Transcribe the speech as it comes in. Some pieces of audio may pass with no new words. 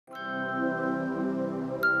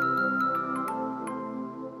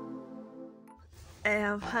I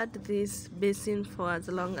have had this basin for as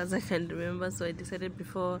long as I can remember, so I decided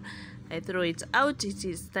before I throw it out, it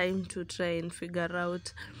is time to try and figure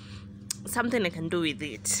out something I can do with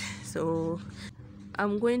it. So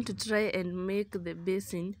I'm going to try and make the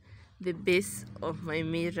basin the base of my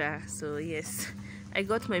mirror. So yes, I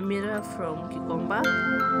got my mirror from Kikomba.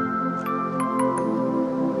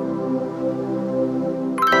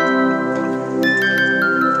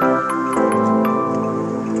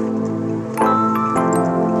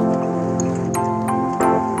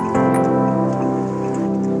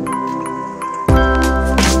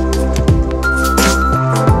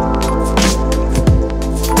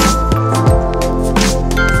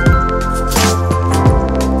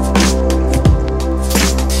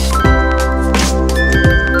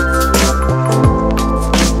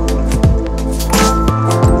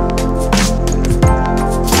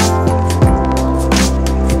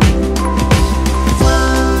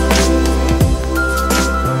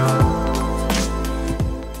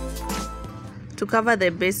 To cover the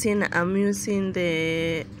basin, I'm using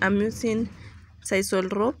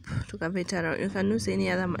sisal rope to cover it around. You can use any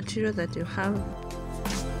other material that you have.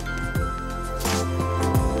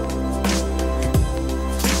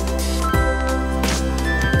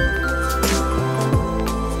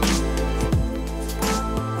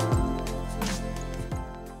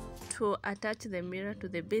 To attach the mirror to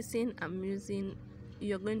the basin,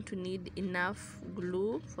 you're going to need enough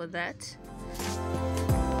glue for that.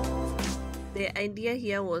 The idea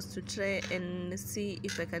here was to try and see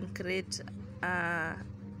if I can create a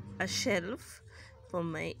shelf for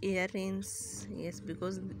my earrings. Yes,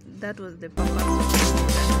 because that was the purpose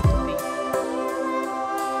of it.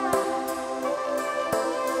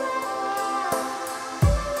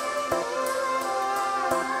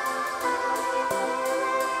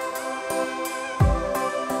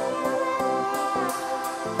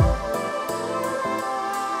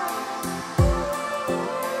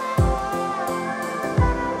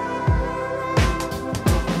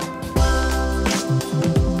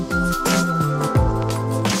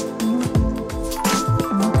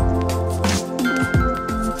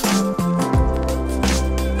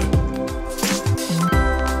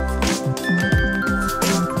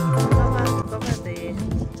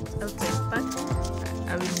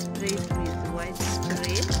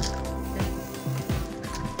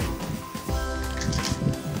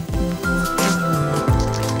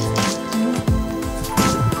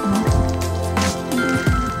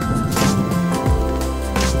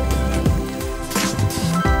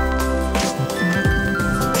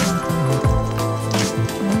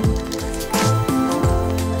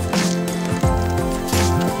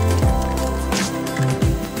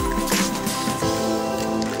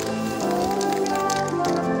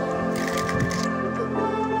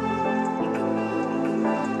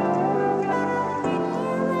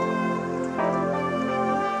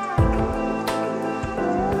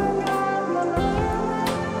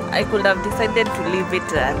 I could have decided to leave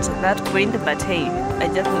it at that point, but hey,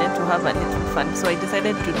 I just wanted to have a little fun, so I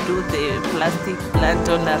decided to do the plastic plant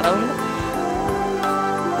all around.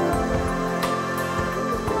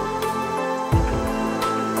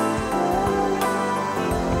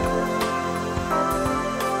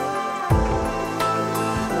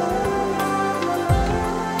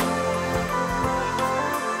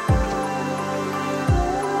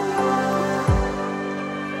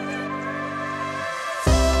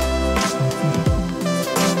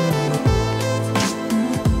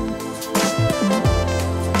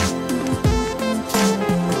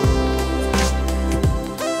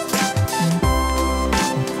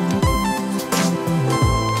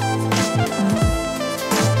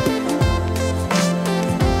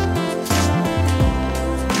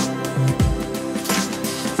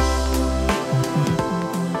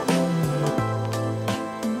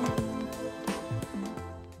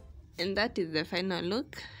 And that is the final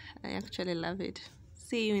look. I actually love it.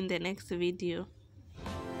 See you in the next video.